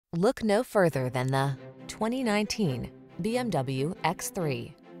Look no further than the 2019 BMW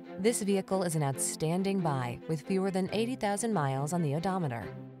X3. This vehicle is an outstanding buy with fewer than 80,000 miles on the odometer.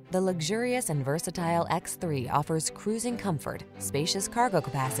 The luxurious and versatile X3 offers cruising comfort, spacious cargo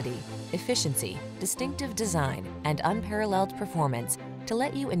capacity, efficiency, distinctive design, and unparalleled performance to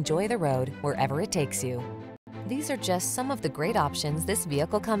let you enjoy the road wherever it takes you. These are just some of the great options this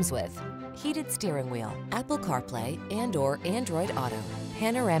vehicle comes with: heated steering wheel, Apple CarPlay and/or Android Auto,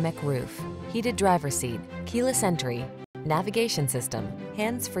 panoramic roof, heated driver's seat, keyless entry, navigation system,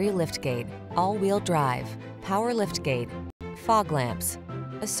 hands-free liftgate, all-wheel drive, power liftgate, fog lamps.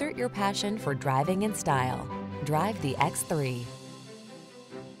 Assert your passion for driving in style. Drive the X3.